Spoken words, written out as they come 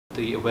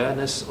The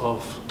awareness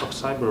of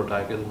cyber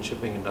attack in the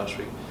shipping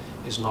industry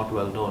is not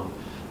well known,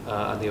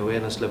 and the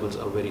awareness levels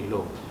are very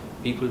low.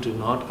 People do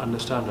not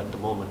understand at the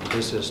moment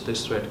this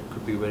threat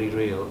could be very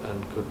real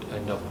and could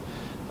end up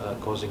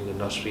causing the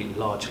industry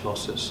large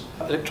losses.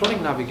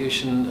 Electronic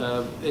navigation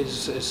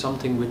is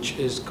something which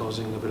is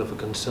causing a bit of a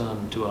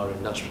concern to our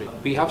industry.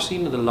 We have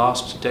seen in the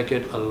last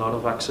decade a lot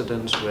of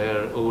accidents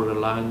where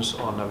over-reliance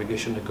on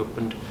navigation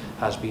equipment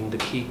has been the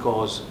key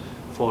cause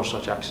for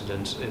such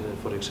accidents.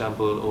 For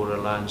example,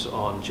 over-reliance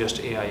on just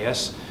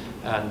AIS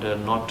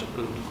and not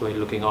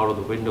looking out of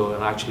the window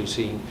and actually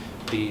seeing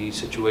the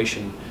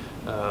situation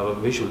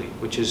visually,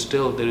 which is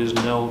still, there is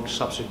no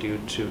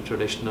substitute to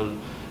traditional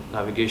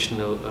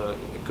navigational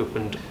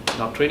equipment.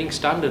 Now, training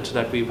standards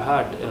that we've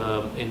had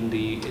in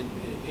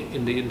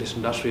this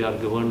industry are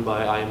governed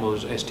by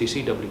IMO's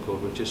STCW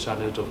code, which is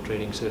Standards of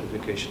Training,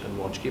 Certification and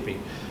Watchkeeping,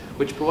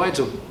 which provides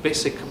a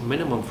basic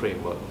minimum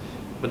framework.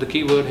 But the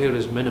key word here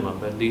is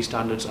minimum, and these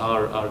standards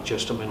are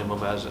just a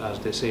minimum, as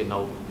they say.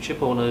 Now,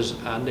 ship owners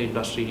and the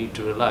industry need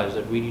to realize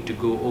that we need to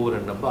go over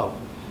and above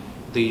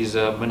these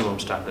minimum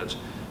standards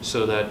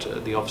so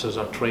that the officers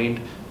are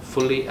trained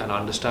fully and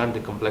understand the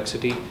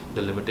complexity,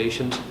 the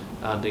limitations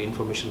and the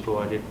information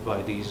provided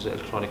by these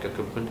electronic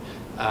equipment,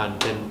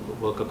 and then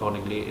work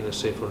accordingly in a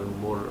safer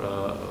and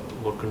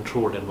more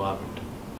controlled environment.